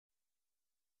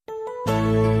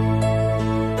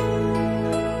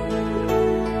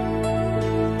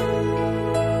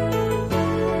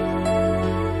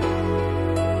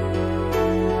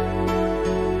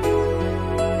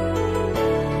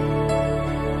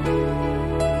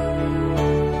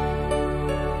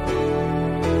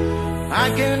I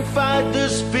can't fight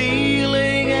this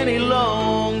feeling any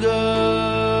longer,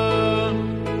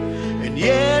 and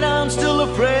yet I'm still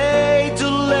afraid to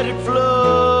let it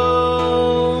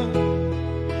flow.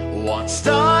 What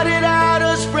started out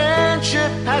as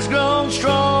friendship has grown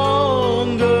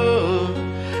stronger.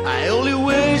 I only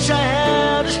wish I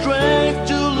had the strength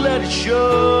to let it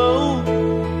show.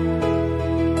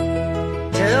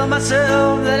 Tell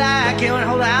myself that I can't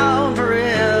hold out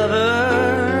forever.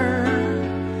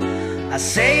 I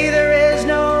say there is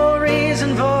no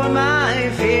reason for my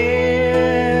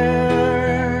fear,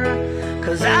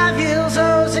 'cause I feel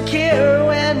so secure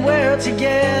when we're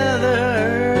together.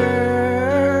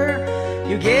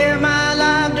 You give my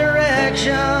life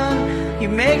direction, you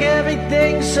make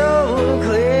everything so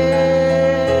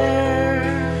clear.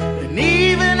 And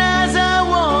even as I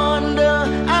wander,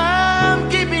 I'm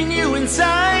keeping you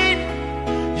inside.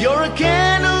 You're a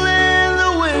candle in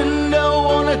the window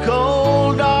on a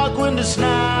cold, dark winter's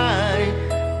night.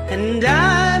 And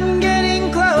I'm getting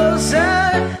closer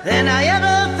than I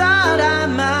ever thought I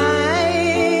might.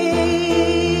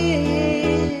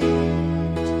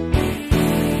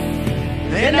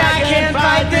 And I can't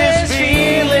fight this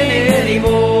feeling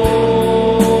anymore.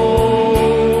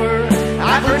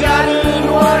 I've forgotten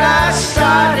what I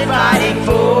started fighting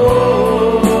for.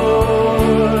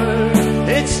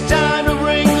 It's time to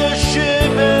bring the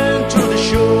ship into the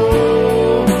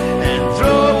shore and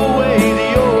throw away the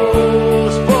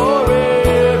oars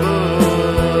forever.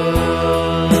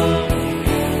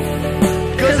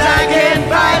 'Cause I can't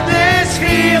fight this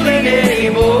feeling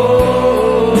anymore.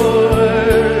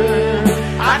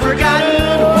 I've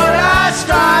forgotten what I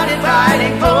started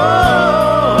fighting for.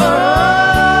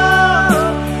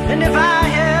 And if I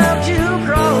helped you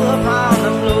crawl upon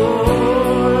the floor,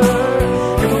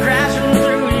 you were crashing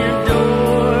through your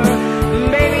door,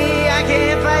 maybe I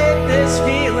can't fight this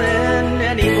feeling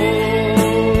anymore.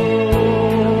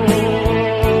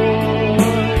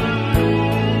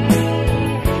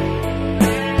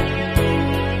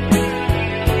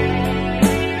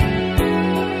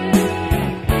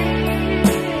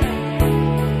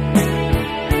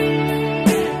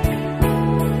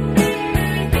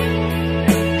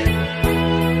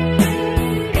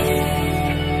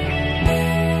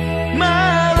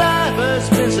 My life has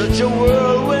been such a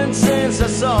whirlwind since I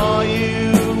saw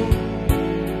you.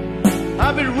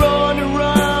 I've been running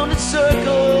around in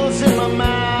circles in my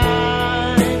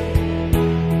mind,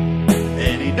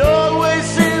 and it always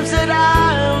seems that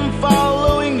I'm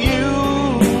following you,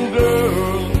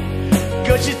 girl.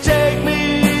 'Cause you take me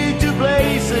to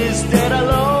places that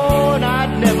alone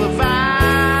I'd never find.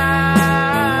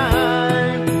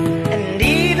 And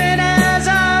even as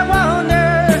I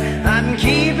wander, I'm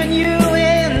keeping you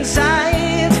in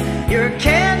sight. You're a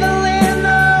candle in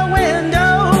the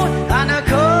window on a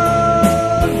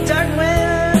cold, dark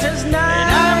winter's night.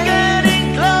 And I'm getting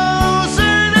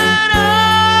closer than I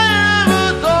ever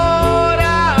thought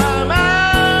I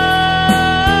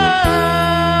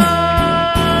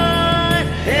might.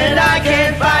 And I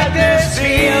can't fight this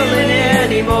feeling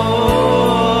anymore.